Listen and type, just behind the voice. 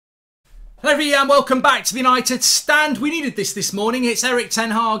Hello everybody and welcome back to the United Stand. We needed this morning. It's Erik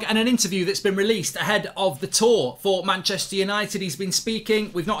Ten Hag and an interview that's been released ahead of the tour for Manchester United. He's been speaking.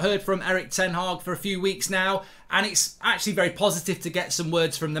 We've not heard from Erik Ten Hag for a few weeks now, and it's actually very positive to get some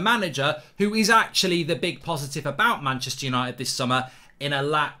words from the manager, who is actually the big positive about Manchester United this summer in a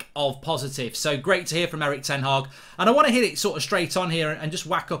lack of positive. So great to hear from Erik Ten Hag. And I want to hit it sort of straight on here and just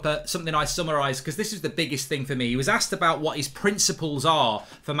whack up something I summarised, because this is the biggest thing for me. He was asked about what his principles are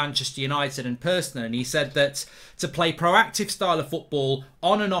for Manchester United and personally, and he said that to play proactive style of football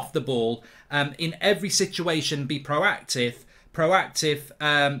on and off the ball, in every situation be proactive,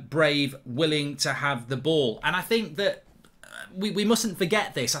 brave, willing to have the ball. And I think that we mustn't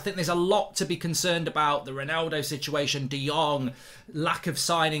forget this. I think there's a lot to be concerned about. The Ronaldo situation, De Jong, lack of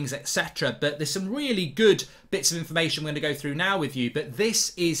signings, etc. But there's some really good bits of information we're going to go through now with you. But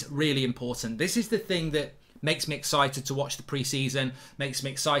this is really important. This is the thing that makes me excited to watch the pre-season, makes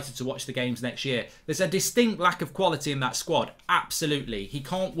me excited to watch the games next year. There's a distinct lack of quality in that squad. Absolutely. He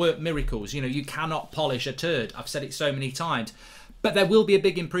can't work miracles. You know, you cannot polish a turd. I've said it so many times. But there will be a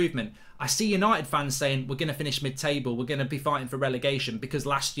big improvement. I see United fans saying we're going to finish mid-table, we're going to be fighting for relegation because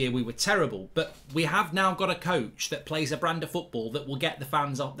last year we were terrible. But we have now got a coach that plays a brand of football that will get the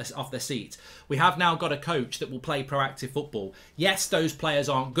fans off their seat. We have now got a coach that will play proactive football. Yes, those players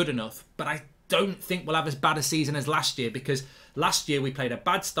aren't good enough, but I don't think we'll have as bad a season as last year, because last year we played a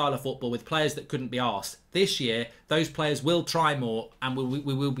bad style of football with players that couldn't be arsed. This year, those players will try more and we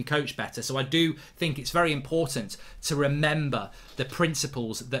will be coached better. So I do think it's very important to remember the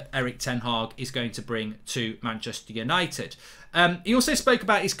principles that Erik Ten Hag is going to bring to Manchester United. He also spoke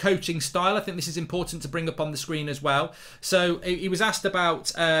about his coaching style. I think this is important to bring up on the screen as well. So he was asked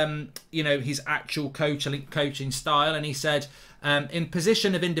about his actual coaching style, and he said, in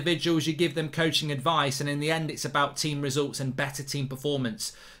position of individuals, you give them coaching advice, and in the end it's about team results and better team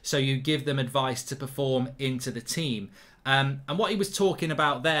performance. So you give them advice to perform into the team. And what he was talking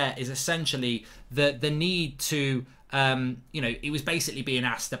about there is essentially the need to, he was basically being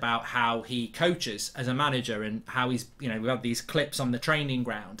asked about how he coaches as a manager and how he's, we have these clips on the training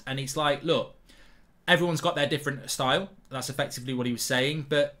ground. And it's like, look, everyone's got their different style. That's effectively what he was saying.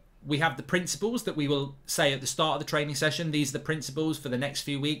 But we have the principles that we will say at the start of the training session. These are the principles for the next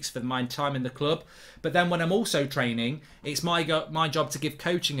few weeks for my time in the club. But then when I'm also training, it's my job to give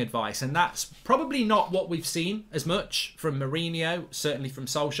coaching advice. And that's probably not what we've seen as much from Mourinho, certainly from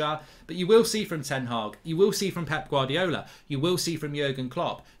Solskjaer. But you will see from Ten Hag. You will see from Pep Guardiola. You will see from Jurgen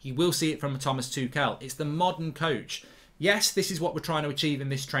Klopp. You will see it from Thomas Tuchel. It's the modern coach. Yes, this is what we're trying to achieve in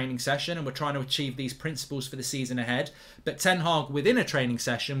this training session, and we're trying to achieve these principles for the season ahead. But Ten Hag, within a training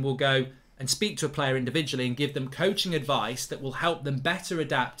session, will go and speak to a player individually and give them coaching advice that will help them better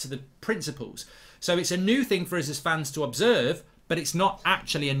adapt to the principles. So it's a new thing for us as fans to observe, but it's not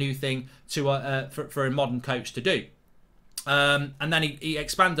actually a new thing to for a modern coach to do. And then he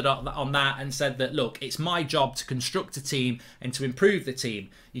expanded on that and said that, look, it's my job to construct a team and to improve the team.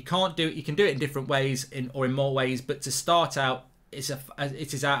 You can't do it. You can do it in different ways or in more ways, but to start out, it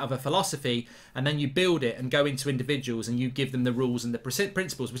is out of a philosophy, and then you build it and go into individuals and you give them the rules and the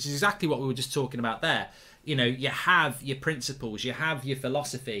principles, which is exactly what we were just talking about there. You have your principles, you have your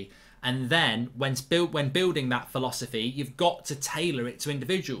philosophy, and then when building that philosophy, you've got to tailor it to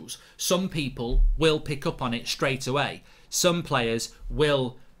individuals. Some people will pick up on it straight away. Some players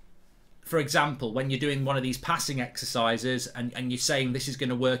will, for example, when you're doing one of these passing exercises and you're saying this is going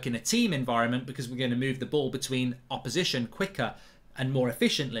to work in a team environment because we're going to move the ball between opposition quicker and more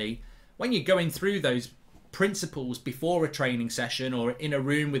efficiently, when you're going through those principles before a training session or in a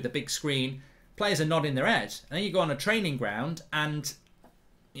room with a big screen, players are nodding their head. And then you go on a training ground and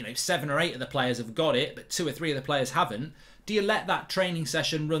 7 or 8 of the players have got it, but 2 or 3 of the players haven't. Do you let that training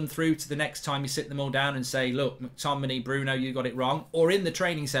session run through to the next time you sit them all down and say, look, McTominay, Bruno, you got it wrong? Or in the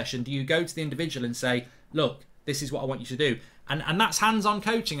training session, do you go to the individual and say, look, this is what I want you to do? And that's hands-on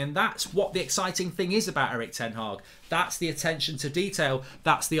coaching, and that's what the exciting thing is about Erik Ten Hag. That's the attention to detail.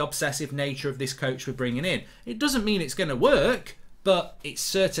 That's the obsessive nature of this coach we're bringing in. It doesn't mean it's going to work, but it's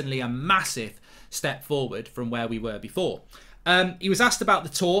certainly a massive step forward from where we were before. He was asked about the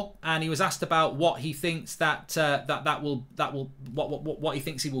tour, and he was asked about what he thinks what he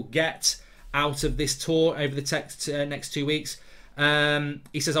thinks he will get out of this tour over the next 2 weeks.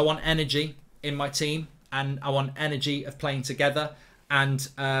 He says, I want energy in my team, and I want energy of playing together. And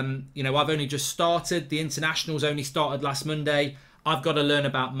I've only just started. The internationals only started last Monday. I've got to learn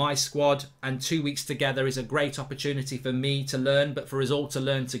about my squad, and 2 weeks together is a great opportunity for me to learn, but for us all to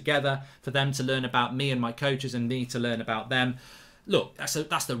learn together, for them to learn about me and my coaches and me to learn about them. look,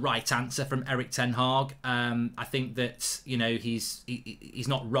 that's the right answer from Erik ten Hag. I think that, you know, he's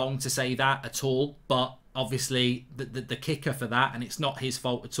not wrong to say that at all. But obviously, the kicker for that, and it's not his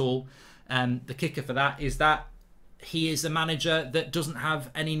fault at all. The kicker for that is that he is a manager that doesn't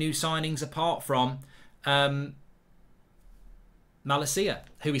have any new signings apart from Malacia,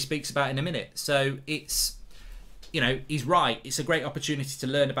 who he speaks about in a minute. So it's, you know, he's right. It's a great opportunity to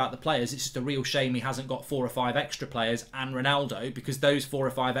learn about the players. It's just a real shame he hasn't got 4 or 5 extra players and Ronaldo, because those 4 or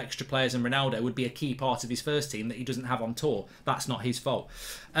 5 extra players and Ronaldo would be a key part of his first team that he doesn't have on tour. That's not his fault.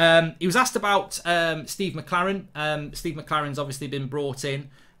 He was asked about Steve McClaren. Steve McClaren's obviously been brought in,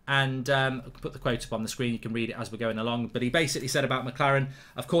 and I'll put the quote up on the screen. You can read it as we're going along. But he basically said about McClaren,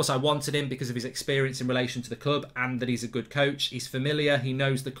 of course, I wanted him because of his experience in relation to the club and that he's a good coach. He's familiar, he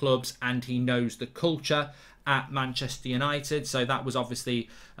knows the clubs, and he knows the culture at Manchester United. So that was obviously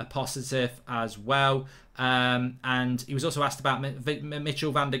a positive as well. And he was also asked about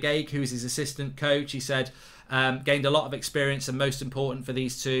Mitchell van der Gaag, who's his assistant coach. He said, gained a lot of experience, and most important for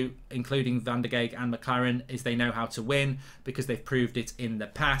these two, including van der Gaag and McClaren, is they know how to win because they've proved it in the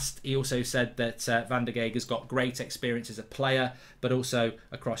past. He also said that van der Gaag has got great experience as a player, but also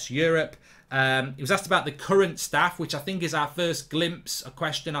across Europe. He was asked about the current staff, which I think is our first glimpse, a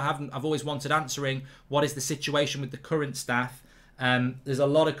question I've always wanted answering. What is the situation with the current staff? There's a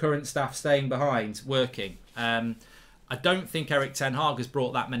lot of current staff staying behind, working. I don't think Erik ten Hag has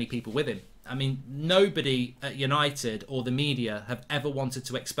brought that many people with him. I mean, nobody at United or the media have ever wanted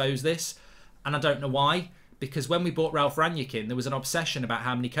to expose this, and I don't know why. Because when we brought Ralf Rangnick in, there was an obsession about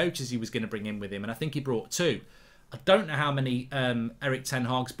how many coaches he was going to bring in with him, and I think he brought 2. I don't know how many Erik ten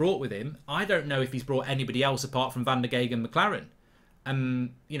Hag's brought with him. I don't know if he's brought anybody else apart from van der Gaag and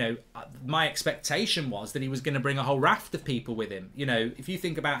McClaren. You know, my expectation was that he was going to bring a whole raft of people with him. You know, if you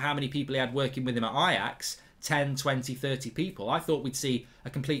think about how many people he had working with him at Ajax, 10, 20, 30 people, I thought we'd see a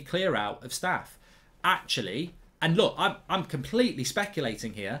complete clear out of staff. Actually, and look, I'm completely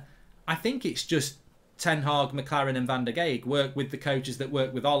speculating here. I think it's just ten Hag, McClaren and van der Gaag work with the coaches that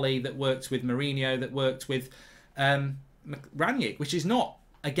worked with Ollie, that worked with Mourinho, that worked with Rangnick, which is not,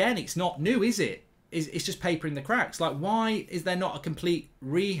 again, it's not new, is it? It's just papering the cracks. Like, why is there not a complete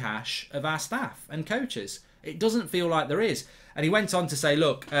rehash of our staff and coaches? It doesn't feel like there is. And he went on to say,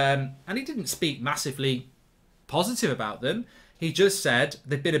 look, and he didn't speak massively positive about them. He just said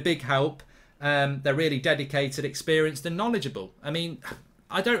they've been a big help. They're really dedicated, experienced and knowledgeable. I mean,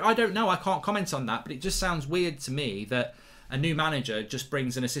 I don't know. I can't comment on that, but it just sounds weird to me that a new manager just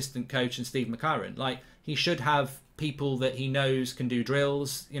brings an assistant coach and Steve McClaren. Like, he should have people that he knows can do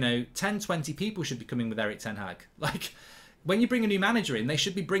drills. You know, 10, 20 people should be coming with Erik ten Hag. Like, when you bring a new manager in, they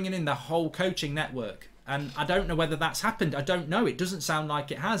should be bringing in the whole coaching network. And I don't know whether that's happened. I don't know. It doesn't sound like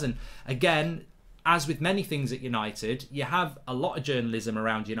it has. And again, as with many things at United, you have a lot of journalism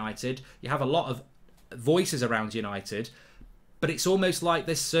around United. You have a lot of voices around United. But it's almost like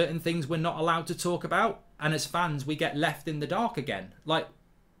there's certain things we're not allowed to talk about. And as fans, we get left in the dark again. Like,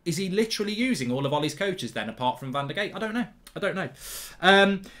 is he literally using all of Ollie's coaches then, apart from Van der Gaag? I don't know. I don't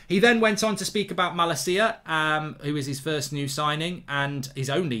know. He then went on to speak about Malacia, who is his first new signing and his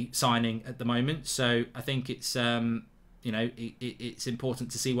only signing at the moment. So I think it's, you know, it's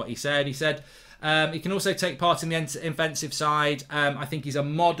important to see what he said. He said he can also take part in the offensive side. I think he's a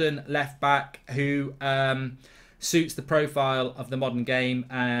modern left-back who suits the profile of the modern game.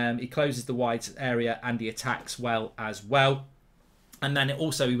 He closes the wide area and he attacks well as well. And then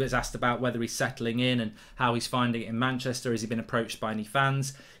also he was asked about whether he's settling in and how he's finding it in Manchester. Has he been approached by any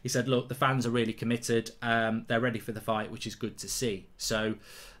fans? He said, look, the fans are really committed. They're ready for the fight, which is good to see. So,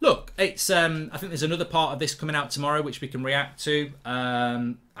 look, it's I think there's another part of this coming out tomorrow, which we can react to.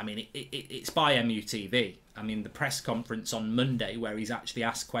 I mean, it's by MUTV. I mean, the press conference on Monday where he's actually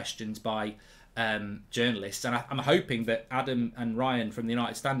asked questions by journalists, and I'm hoping that Adam and Ryan from the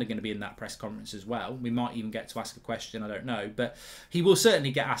United Stand are going to be in that press conference as well. We might even get to ask a question, I don't know, but he will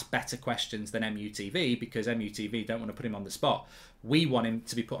certainly get asked better questions than MUTV, because MUTV don't want to put him on the spot. We want him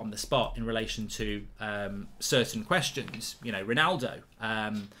to be put on the spot in relation to certain questions, you know, Ronaldo,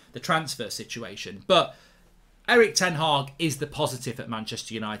 the transfer situation. But Erik ten Hag is the positive at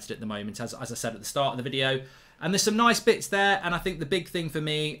Manchester United at the moment, as I said at the start of the video. And there's some nice bits there, and I think the big thing for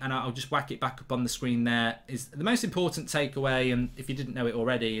me, and I'll just whack it back up on the screen there, is the most important takeaway, and if you didn't know it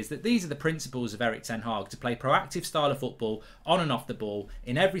already, is that these are the principles of Erik ten Hag: to play proactive style of football on and off the ball,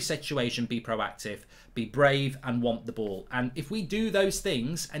 in every situation be proactive, be brave and want the ball. And if we do those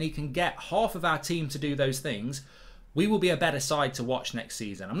things, and he can get half of our team to do those things, we will be a better side to watch next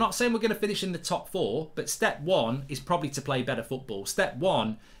season. I'm not saying we're going to finish in the top 4, but step 1 is probably to play better football. Step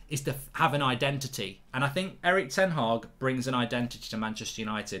 1 is to have an identity. And I think Erik ten Hag brings an identity to Manchester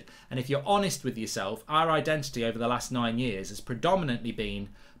United. And if you're honest with yourself, our identity over the last 9 years has predominantly been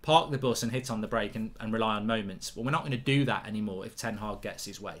park the bus and hit on the brake and rely on moments. But we're not going to do that anymore if Ten Hag gets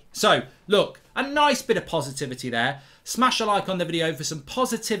his way. So, look, a nice bit of positivity there. Smash a like on the video for some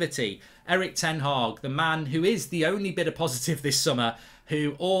positivity. Erik ten Hag, the man who is the only bit of positive this summer,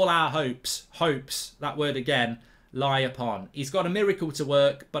 who all our hopes, that word again, lie upon. He's got a miracle to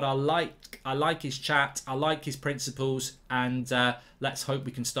work, but I like his chat, I like his principles, and let's hope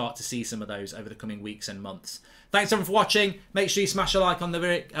we can start to see some of those over the coming weeks and months. Thanks everyone for watching. Make sure you smash a like on the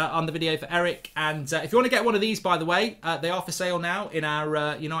video for Erik, and if you want to get one of these, by the way, they are for sale now in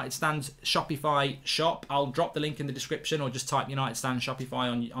our United Stands Shopify shop. I'll drop the link in the description, or just type United Stands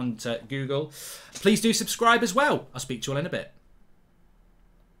Shopify onto Google. Please do subscribe as well. I'll speak to you all in a bit.